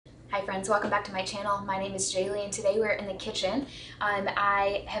Hi friends, welcome back to my channel. My name is Jaylee and today we're in the kitchen.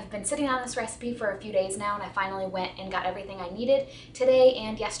 I have been sitting on this recipe for a few days now and I finally went and got everything I needed. Today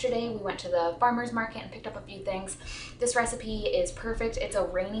and yesterday we went to the farmer's market and picked up a few things. This recipe is perfect. It's a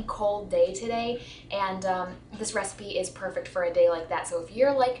rainy, cold day today and this recipe is perfect for a day like that. So if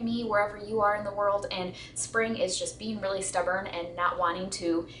you're like me, wherever you are in the world, and spring is just being really stubborn and not wanting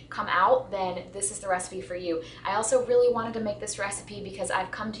to come out, then this is the recipe for you. I also really wanted to make this recipe because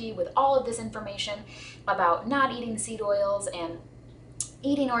I've come to you with all of this information about not eating seed oils and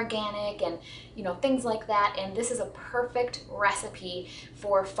eating organic and things like that, and this is a perfect recipe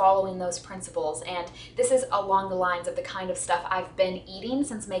for following those principles. And this is along the lines of the kind of stuff I've been eating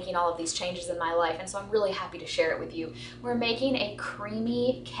since making all of these changes in my life, and so I'm really happy to share it with you. We're making a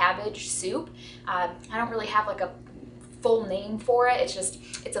creamy cabbage soup. I don't really have like a full name for it.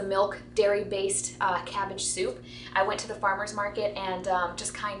 It's a milk dairy based cabbage soup. I went to the farmer's market and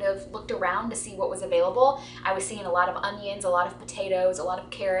just kind of looked around to see what was available. I was seeing a lot of onions, a lot of potatoes, a lot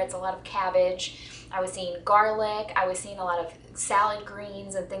of carrots, a lot of cabbage. I was seeing garlic. I was seeing a lot of salad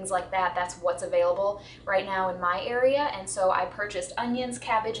greens and things like that. That's what's available right now in my area. And so I purchased onions,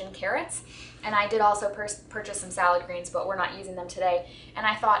 cabbage, and carrots. And I did also purchase some salad greens, but we're not using them today. And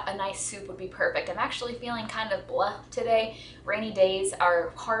I thought a nice soup would be perfect. I'm actually feeling kind of blah today. Rainy days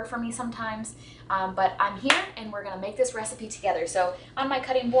are hard for me sometimes, but I'm here and we're gonna make this recipe together. So on my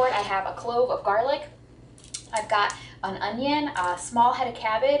cutting board, I have a clove of garlic. I've got an onion, a small head of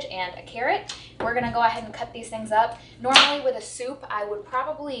cabbage, and a carrot. We're gonna go ahead and cut these things up. Normally with a soup, I would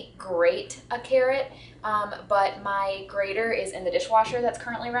probably grate a carrot, but my grater is in the dishwasher that's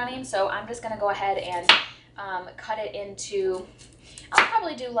currently running, so I'm just gonna go ahead and cut it into, I'll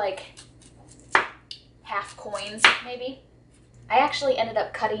probably do like half coins maybe. I actually ended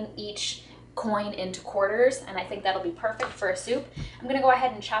up cutting each coin into quarters, and I think that'll be perfect for a soup. I'm gonna go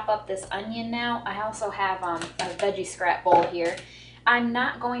ahead and chop up this onion now. I also have a veggie scrap bowl here. I'm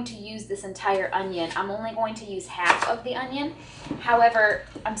not going to use this entire onion. I'm only going to use half of the onion. However,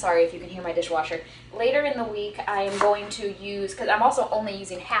 I'm sorry if you can hear my dishwasher. Later in the week, I am going to use, because I'm also only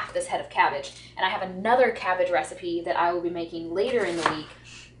using half this head of cabbage, and I have another cabbage recipe that I will be making later in the week.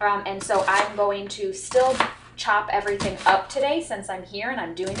 And so I'm going to still chop everything up today since I'm here and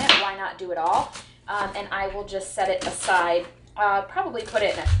I'm doing it. Why not do it all? And I will just set it aside, probably put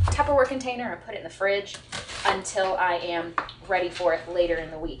it in a Tupperware container and put it in the fridge until I am ready for it later in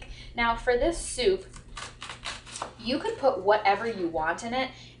the week. Now for this soup, you could put whatever you want in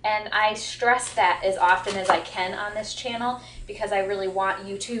it, and I stress that as often as I can on this channel because I really want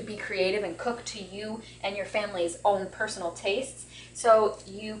you to be creative and cook to you and your family's own personal tastes. So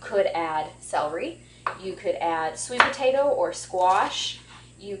you could add celery, you could add sweet potato or squash,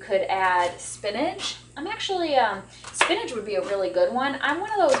 you could add spinach. I'm actually, spinach would be a really good one. I'm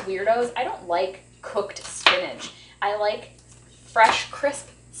one of those weirdos. I don't like cooked spinach. I like fresh, crisp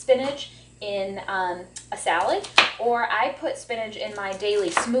spinach in a salad, or I put spinach in my daily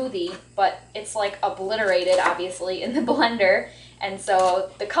smoothie, but it's like obliterated, obviously, in the blender. And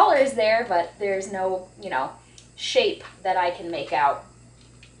so the color is there, but there's no, shape that I can make out.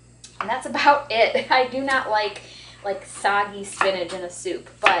 And that's about it. I do not like soggy spinach in a soup,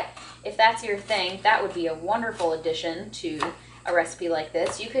 but if that's your thing, that would be a wonderful addition to a recipe like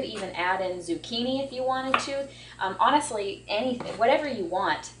this. You could even add in zucchini if you wanted to. Honestly, anything, whatever you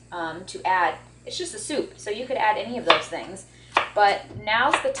want to add. It's just a soup, so you could add any of those things. But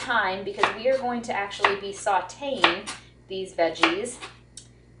now's the time because we are going to actually be sauteing these veggies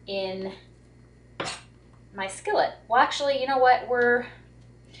in my skillet. Well, actually, you know what?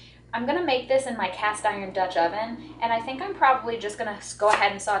 I'm gonna make this in my cast iron Dutch oven, and I think I'm probably just gonna go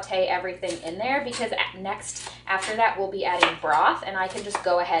ahead and saute everything in there because next, after that, we'll be adding broth, and I can just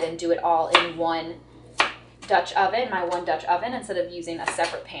go ahead and do it all in one Dutch oven, my one Dutch oven, instead of using a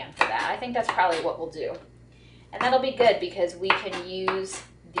separate pan for that. I think that's probably what we'll do. And that'll be good because we can use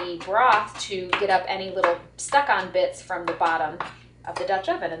the broth to get up any little stuck-on bits from the bottom of the Dutch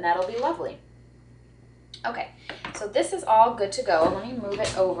oven, and that'll be lovely. Okay, so this is all good to go. Let me move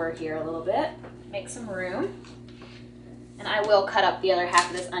it over here a little bit, make some room. And I will cut up the other half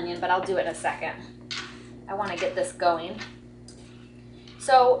of this onion, but I'll do it in a second. I want to get this going.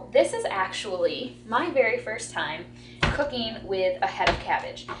 So this is actually my very first time cooking with a head of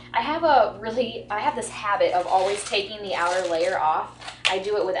cabbage. I have this habit of always taking the outer layer off. I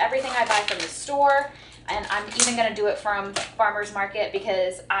do it with everything I buy from the store. And I'm even going to do it from farmer's market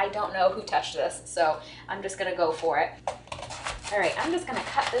because I don't know who touched this. So I'm just going to go for it. All right, I'm just going to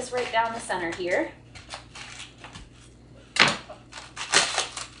cut this right down the center here.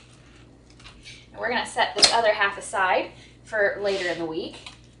 And we're going to set this other half aside for later in the week.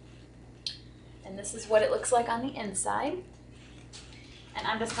 And this is what it looks like on the inside. And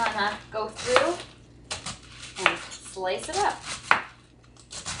I'm just gonna go through and slice it up.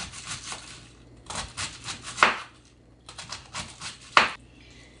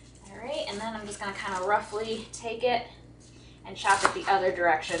 All right, and then I'm just gonna kind of roughly take it and chop it the other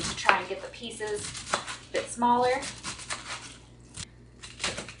direction to try and get the pieces a bit smaller.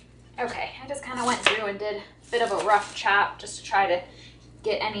 Okay, I just kind of went through and did a bit of a rough chop just to try to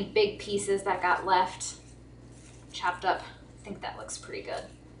get any big pieces that got left chopped up. I think that looks pretty good.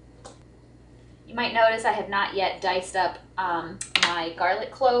 You might notice I have not yet diced up my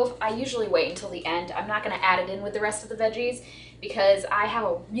garlic clove. I usually wait until the end. I'm not going to add it in with the rest of the veggies because I have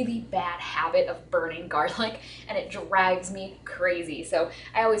a really bad habit of burning garlic and it drives me crazy. So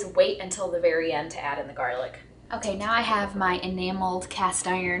I always wait until the very end to add in the garlic. Okay, now I have my enameled cast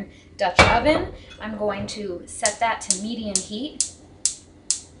iron Dutch oven. I'm going to set that to medium heat.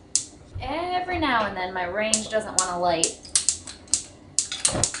 Every now and then my range doesn't want to light.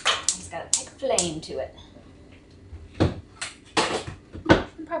 I just gotta take flame to it.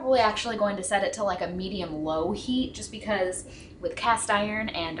 I'm probably actually going to set it to like a medium-low heat just because with cast iron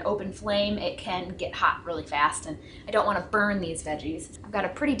and open flame it can get hot really fast and I don't want to burn these veggies. I've got a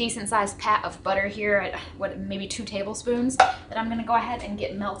pretty decent sized pat of butter here, maybe 2 tablespoons, that I'm going to go ahead and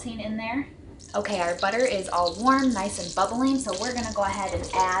get melting in there. Okay, our butter is all warm, nice and bubbling, so we're going to go ahead and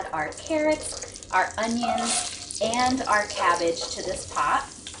add our carrots, our onions, and our cabbage to this pot.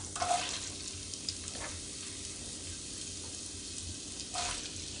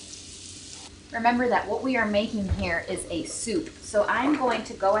 Remember that what we are making here is a soup, so I'm going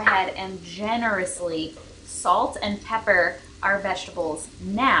to go ahead and generously salt and pepper our vegetables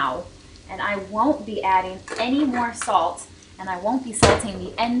now, and I won't be adding any more salt, and I won't be salting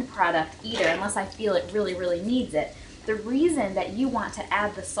the end product either unless I feel it really, really needs it. The reason that you want to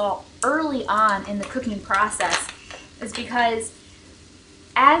add the salt early on in the cooking process is because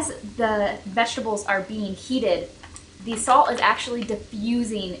as the vegetables are being heated, the salt is actually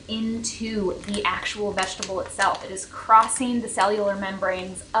diffusing into the actual vegetable itself. It is crossing the cellular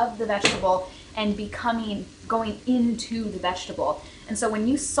membranes of the vegetable and going into the vegetable. And so when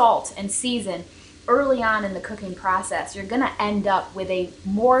you salt and season early on in the cooking process, you're gonna end up with a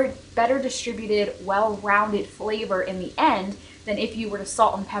better distributed, well-rounded flavor in the end than if you were to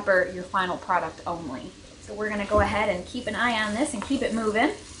salt and pepper your final product only. So we're gonna go ahead and keep an eye on this and keep it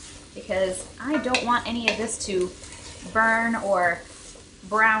moving because I don't want any of this to burn or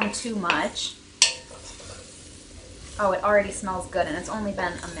brown too much. Oh, it already smells good and it's only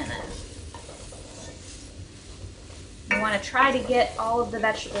been a minute. You want to try to get all of the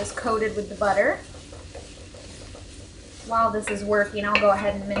vegetables coated with the butter. While this is working, I'll go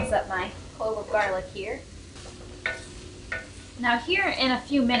ahead and mince up my clove of garlic here. Now here in a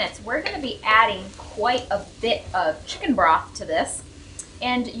few minutes, we're going to be adding quite a bit of chicken broth to this.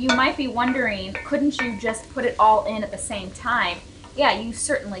 And you might be wondering, couldn't you just put it all in at the same time? Yeah, you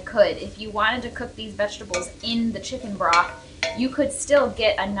certainly could. If you wanted to cook these vegetables in the chicken broth, you could still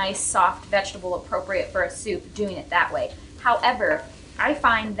get a nice soft vegetable appropriate for a soup doing it that way. However, I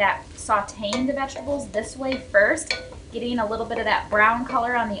find that sauteing the vegetables this way first, getting a little bit of that brown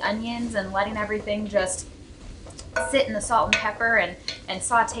color on the onions and letting everything just sit in the salt and pepper and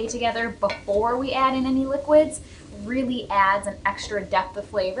saute together before we add in any liquids really adds an extra depth of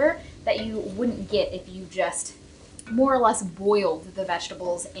flavor that you wouldn't get if you just more or less boiled the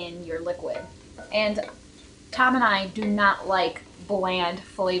vegetables in your liquid. And Tom and I do not like bland,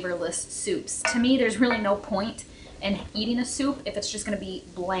 flavorless soups. To me, there's really no point in eating a soup if it's just going to be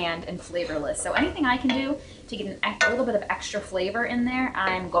bland and flavorless. So anything I can do to get a little bit of extra flavor in there,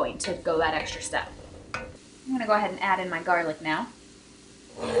 I'm going to go that extra step. I'm going to go ahead and add in my garlic now.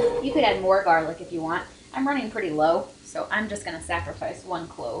 You could add more garlic if you want. I'm running pretty low, so I'm just going to sacrifice 1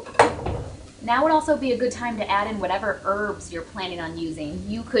 clove. Now would also be a good time to add in whatever herbs you're planning on using.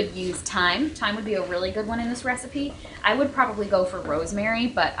 You could use thyme. Thyme would be a really good one in this recipe. I would probably go for rosemary,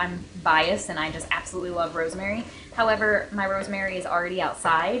 but I'm biased and I just absolutely love rosemary. However, my rosemary is already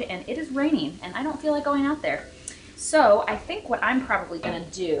outside and it is raining and I don't feel like going out there. So I think what I'm probably going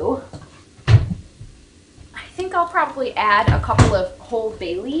to do, I think I'll probably add a couple of whole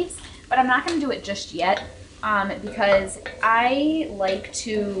bay leaves, but I'm not going to do it just yet because I like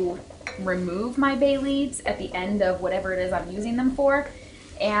to remove my bay leaves at the end of whatever it is I'm using them for.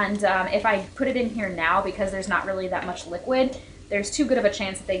 And if I put it in here now, because there's not really that much liquid, there's too good of a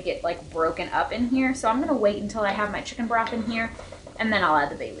chance that they get like broken up in here. So I'm going to wait until I have my chicken broth in here and then I'll add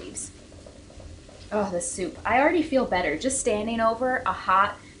the bay leaves. Oh, this soup. I already feel better just standing over a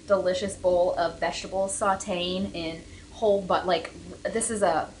hot, delicious bowl of vegetables sauteing in whole, but like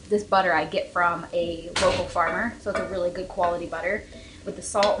this butter I get from a local farmer, so it's a really good quality butter. With the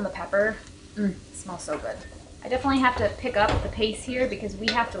salt and the pepper, it smells so good. I definitely have to pick up the pace here because we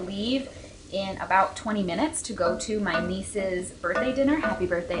have to leave in about 20 minutes to go to my niece's birthday dinner. Happy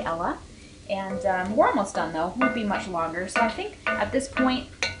birthday, Ella. And we're almost done though, won't be much longer. So I think at this point,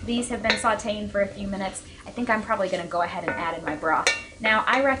 these have been sauteing for a few minutes. I think I'm probably gonna go ahead and add in my broth. Now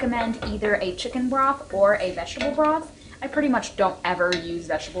I recommend either a chicken broth or a vegetable broth. I pretty much don't ever use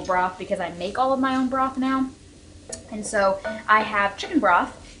vegetable broth because I make all of my own broth now. And so I have chicken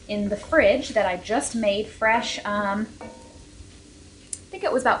broth in the fridge that I just made fresh, I think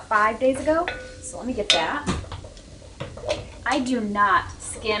it was about 5 days ago. So let me get that. I do not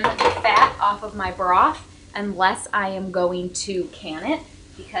skim the fat off of my broth unless I am going to can it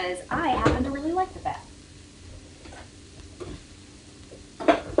because I happen to really like the fat.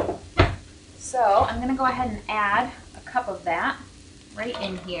 So I'm gonna go ahead and add a cup of that right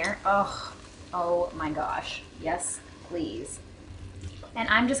in here. Oh my gosh, yes, please. And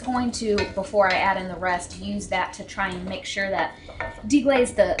I'm just going to, before I add in the rest, use that to try and make sure that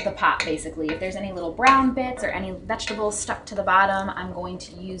deglaze the pot, basically. If there's any little brown bits or any vegetables stuck to the bottom, I'm going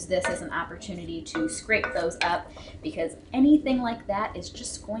to use this as an opportunity to scrape those up because anything like that is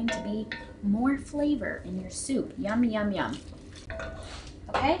just going to be more flavor in your soup. Yum, yum, yum.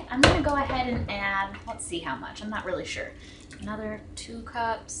 Okay, I'm gonna go ahead and add, let's see how much, I'm not really sure. Another 2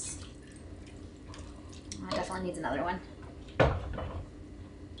 cups. Oh, it definitely needs another one.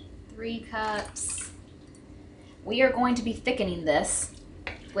 3 cups. We are going to be thickening this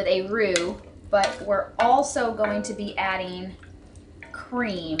with a roux, but we're also going to be adding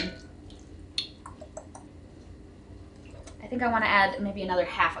cream. I think I want to add maybe another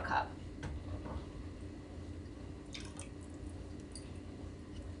 ½ a cup.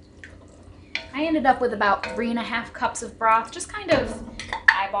 I ended up with about 3½ cups of broth. Just kind of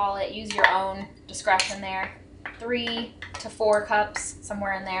eyeball it, use your own discretion there. 3 to 4 cups,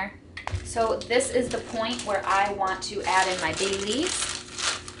 somewhere in there. So this is the point where I want to add in my bay leaves.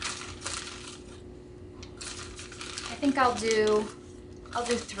 I think I'll do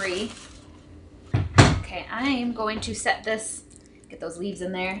 3. Okay, I am going to set this, get those leaves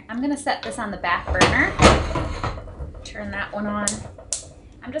in there. I'm gonna set this on the back burner. Turn that one on.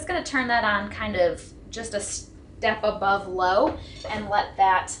 I'm just gonna turn that on kind of just a step above low and let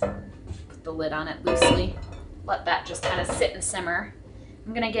that, put the lid on it loosely, let that just kind of sit and simmer.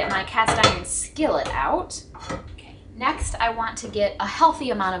 I'm gonna get my cast iron skillet out. Okay. Next, I want to get a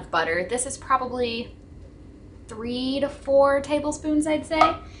healthy amount of butter. This is probably 3 to 4 tablespoons, I'd say.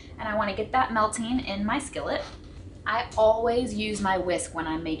 And I wanna get that melting in my skillet. I always use my whisk when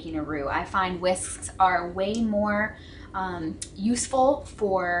I'm making a roux. I find whisks are way more useful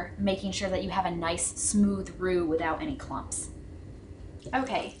for making sure that you have a nice smooth roux without any clumps.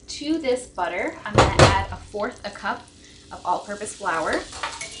 Okay, to this butter, I'm gonna add 1/4 a cup of all-purpose flour,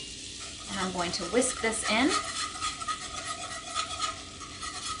 and I'm going to whisk this in.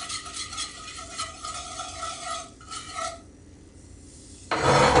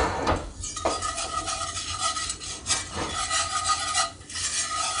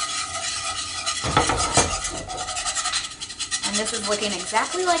 And this is looking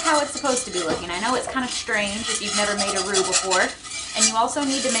exactly like how it's supposed to be looking. I know it's kind of strange if you've never made a roux before. And you also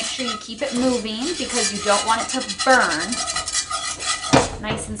need to make sure you keep it moving because you don't want it to burn.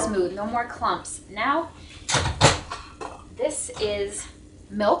 Nice and smooth, no more clumps. Now, this is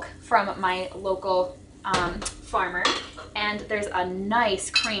milk from my local farmer. And there's a nice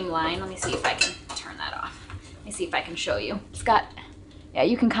cream line. Let me see if I can turn that off. Let me see if I can show you. It's got, yeah,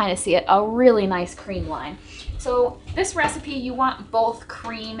 you can kind of see it, a really nice cream line. So this recipe, you want both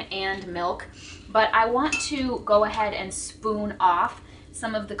cream and milk. But I want to go ahead and spoon off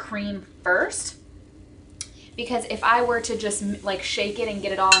some of the cream first because if I were to just like shake it and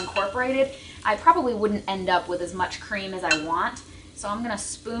get it all incorporated, I probably wouldn't end up with as much cream as I want. So I'm gonna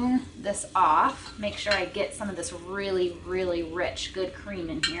spoon this off, make sure I get some of this really, really rich, good cream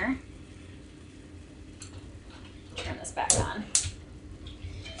in here. Turn this back on.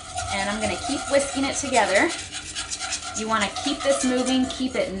 And I'm gonna keep whisking it together. You want to keep this moving,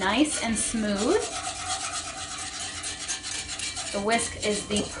 keep it nice and smooth. The whisk is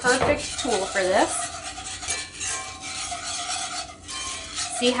the perfect tool for this.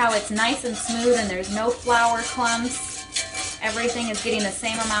 See how it's nice and smooth and there's no flour clumps. Everything is getting the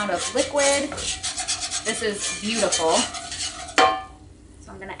same amount of liquid. This is beautiful.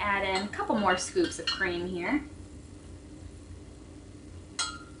 So I'm going to add in a couple more scoops of cream here.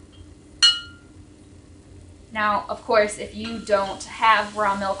 Now, of course, if you don't have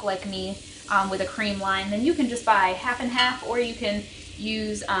raw milk like me, with a cream line, then you can just buy half and half, or you can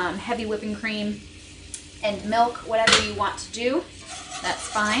use heavy whipping cream and milk, whatever you want to do. That's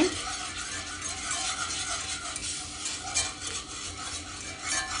fine.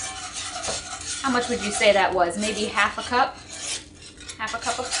 How much would you say that was? Maybe half a cup? Half a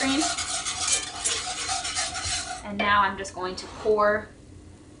cup of cream. And now I'm just going to pour.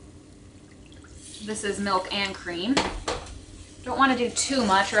 This is milk and cream. Don't want to do too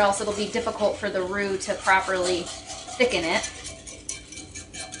much or else it'll be difficult for the roux to properly thicken it.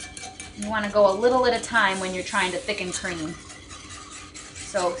 You want to go a little at a time when you're trying to thicken cream.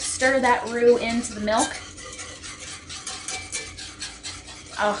 So stir that roux into the milk.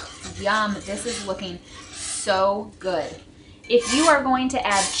 Oh, yum. This is looking so good. If you are going to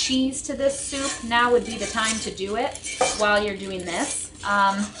add cheese to this soup, now would be the time to do it while you're doing this.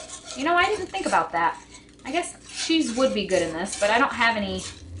 You know, I didn't think about that. I guess cheese would be good in this, but I don't have any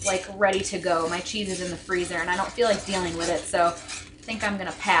like ready to go. My cheese is in the freezer and I don't feel like dealing with it, so I think I'm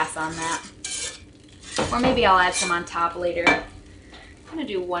gonna pass on that. Or maybe I'll add some on top later. I'm gonna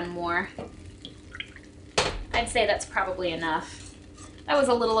do one more. I'd say that's probably enough. That was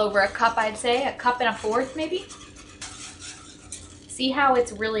a little over a cup, I'd say. A cup and a fourth, maybe? See how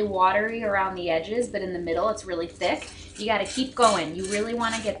it's really watery around the edges, but in the middle it's really thick? You gotta keep going. You really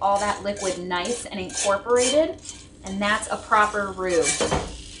wanna get all that liquid nice and incorporated, and that's a proper roux.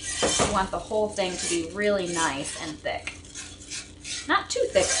 You want the whole thing to be really nice and thick. Not too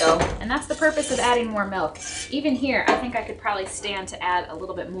thick though, and that's the purpose of adding more milk. Even here, I think I could probably stand to add a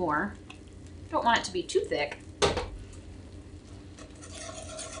little bit more. Don't want it to be too thick.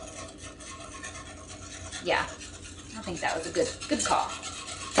 Yeah, I think that was a good call.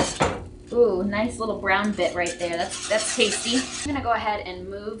 Ooh, nice little brown bit right there. That's tasty. I'm gonna go ahead and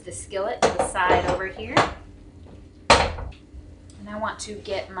move the skillet to the side over here. And I want to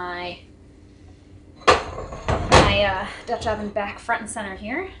get my Dutch oven back front and center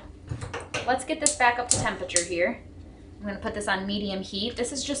here. Let's get this back up to temperature here. I'm gonna put this on medium heat. This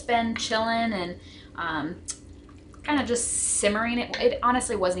has just been chilling and kind of just simmering. It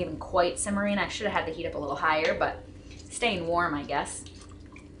honestly wasn't even quite simmering. I should have had the heat up a little higher, but staying warm, I guess.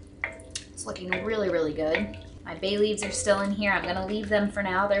 It's looking really, really good. My bay leaves are still in here. I'm gonna leave them for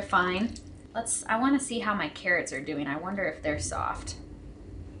now. They're fine. I wanna see how my carrots are doing. I wonder if they're soft.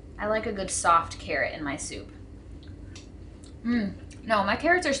 I like a good soft carrot in my soup. No, my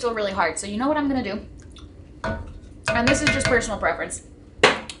carrots are still really hard. So you know what I'm gonna do? And this is just personal preference.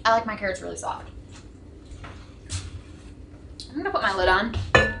 I like my carrots really soft. I'm gonna put my lid on.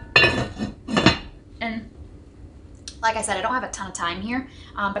 And like I said, I don't have a ton of time here,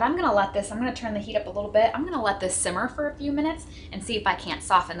 but I'm gonna turn the heat up a little bit. I'm gonna let this simmer for a few minutes and see if I can't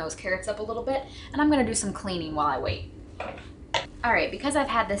soften those carrots up a little bit. And I'm gonna do some cleaning while I wait. All right, because I've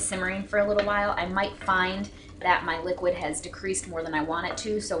had this simmering for a little while, I might find that my liquid has decreased more than I want it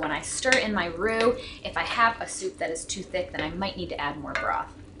to. So when I stir in my roux, if I have a soup that is too thick, then I might need to add more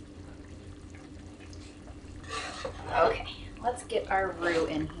broth. Okay, let's get our roux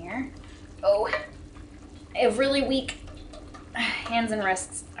in here. Oh, I have really weak hands and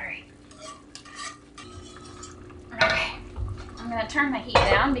wrists. All right. Okay, I'm gonna turn my heat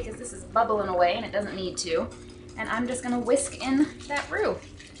down because this is bubbling away and it doesn't need to. And I'm just gonna whisk in that roux.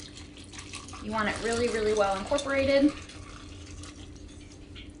 You want it really, really well incorporated.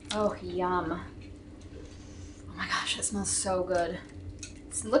 Oh, yum. Oh my gosh, it smells so good.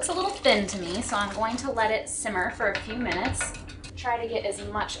 It looks a little thin to me, so I'm going to let it simmer for a few minutes. Try to get as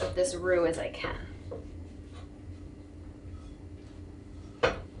much of this roux as I can.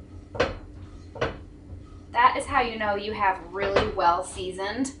 That is how you know you have really well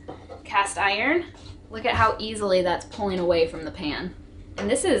seasoned cast iron. Look at how easily that's pulling away from the pan. And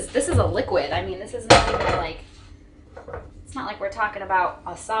this is a liquid. I mean, this is not even like, it's not like we're talking about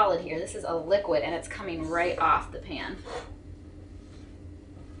a solid here. This is a liquid and it's coming right off the pan.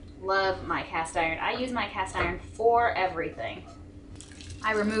 Love my cast iron. I use my cast iron for everything.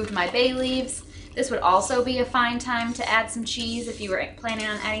 I removed my bay leaves. This would also be a fine time to add some cheese if you were planning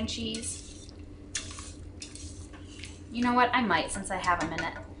on adding cheese. You know what? I might, since I have a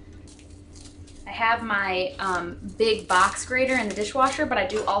minute. I have my big box grater in the dishwasher, but I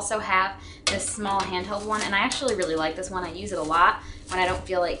do also have this small handheld one, and I actually really like this one. I use it a lot when I don't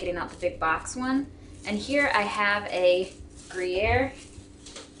feel like getting out the big box one. And here I have a Gruyere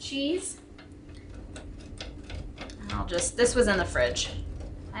cheese. And this was in the fridge.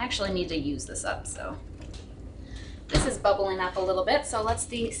 I actually need to use this up, so. This is bubbling up a little bit, so let's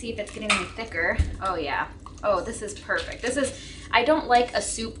see if it's getting any thicker. Oh yeah. Oh, this is perfect. I don't like a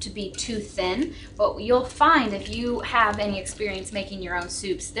soup to be too thin, but you'll find if you have any experience making your own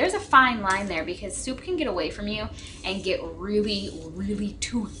soups, there's a fine line there because soup can get away from you and get really, really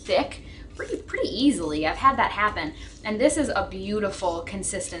too thick pretty easily. I've had that happen. And this is a beautiful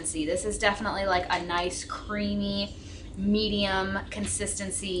consistency. This is definitely like a nice creamy medium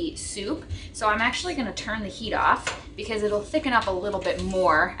consistency soup. So I'm actually going to turn the heat off because it'll thicken up a little bit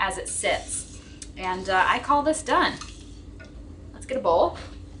more as it sits. And I call this done. Let's get a bowl.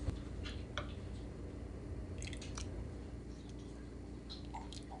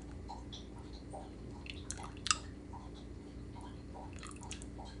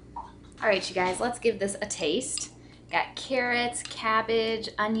 All right, you guys, let's give this a taste. Got carrots, cabbage,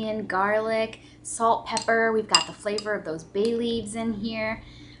 onion, garlic, salt, pepper. We've got the flavor of those bay leaves in here.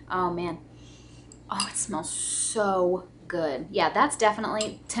 Oh man. Oh, it smells so good. Yeah, that's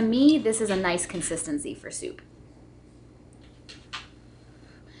definitely, to me, this is a nice consistency for soup.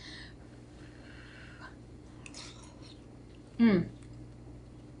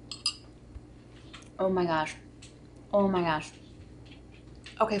 Oh my gosh. Oh my gosh.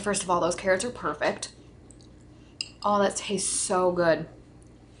 Okay, first of all, those carrots are perfect. Oh, that tastes so good.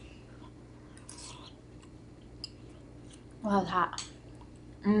 Wow, that's hot.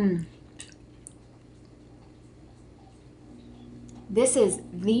 This is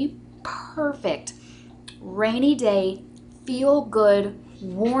the perfect rainy day, feel good,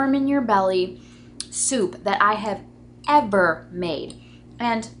 warm in your belly soup that I have ever made.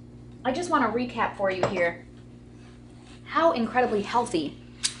 And I just want to recap for you here how incredibly healthy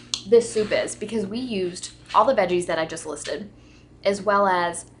this soup is, because we used all the veggies that I just listed, as well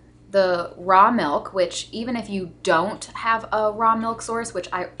as the raw milk, which even if you don't have a raw milk source, which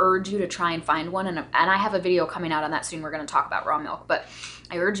I urge you to try and find one, and I have a video coming out on that soon. We're going to talk about raw milk, but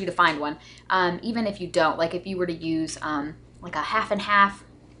I urge you to find one. Even if you don't, like if you were to use like a half and half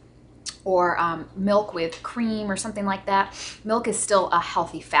or milk with cream or something like that, milk is still a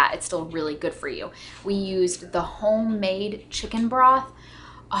healthy fat. It's still really good for you. We used the homemade chicken broth.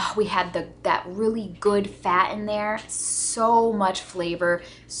 Oh, we had that really good fat in there, so much flavor,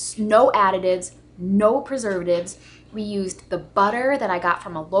 no additives, no preservatives. We used the butter that I got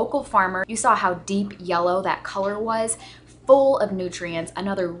from a local farmer. You saw how deep yellow that color was, full of nutrients,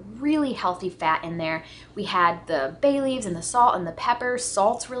 another really healthy fat in there. We had the bay leaves and the salt and the pepper.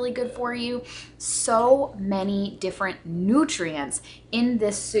 Salt's really good for you. So many different nutrients in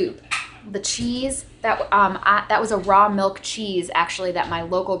this soup. The cheese, that was a raw milk cheese actually that my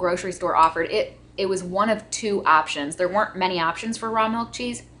local grocery store offered. It was one of two options. There weren't many options for raw milk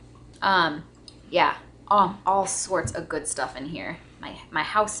cheese. Yeah, all sorts of good stuff in here. My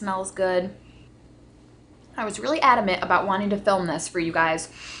house smells good. I was really adamant about wanting to film this for you guys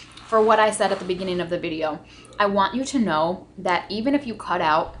for what I said at the beginning of the video. I want you to know that even if you cut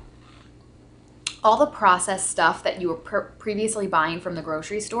out all the processed stuff that you were previously buying from the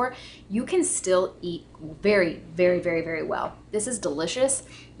grocery store, you can still eat very, very, very, very well. This is delicious.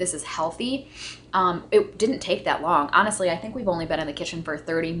 This is healthy. It didn't take that long. Honestly, I think we've only been in the kitchen for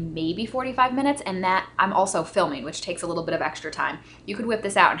 30, maybe 45 minutes, and that I'm also filming, which takes a little bit of extra time. You could whip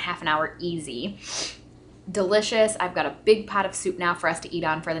this out in half an hour easy. Delicious. I've got a big pot of soup now for us to eat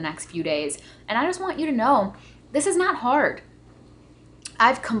on for the next few days. And I just want you to know, this is not hard.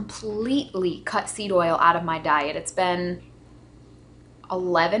 I've completely cut seed oil out of my diet. It's been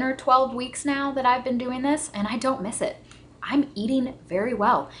 11 or 12 weeks now that I've been doing this, and I don't miss it. I'm eating very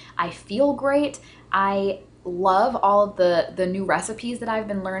well. I feel great. I love all of the new recipes that I've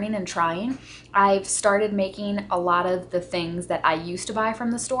been learning and trying. I've started making a lot of the things that I used to buy from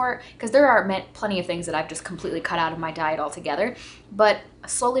the store, because there are plenty of things that I've just completely cut out of my diet altogether. But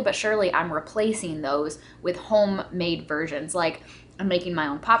slowly but surely, I'm replacing those with homemade versions. Like, I'm making my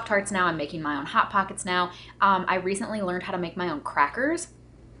own Pop-Tarts now. I'm making my own Hot Pockets now. I recently learned how to make my own crackers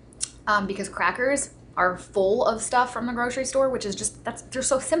because crackers are full of stuff from the grocery store, which is just, they're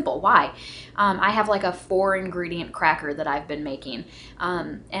so simple. Why? I have like a 4-ingredient cracker that I've been making,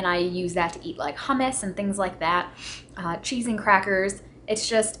 and I use that to eat like hummus and things like that. Cheese and crackers. It's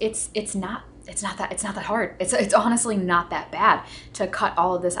just, it's not that hard. It's honestly not that bad to cut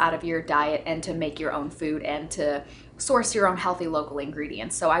all of this out of your diet and to make your own food and to source your own healthy local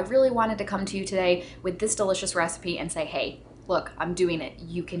ingredients. So I really wanted to come to you today with this delicious recipe and say, hey, look, I'm doing it.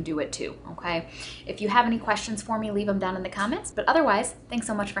 You can do it too, okay? If you have any questions for me, leave them down in the comments. But otherwise, thanks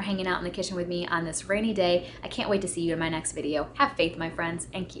so much for hanging out in the kitchen with me on this rainy day. I can't wait to see you in my next video. Have faith, my friends,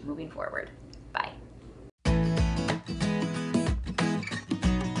 and keep moving forward.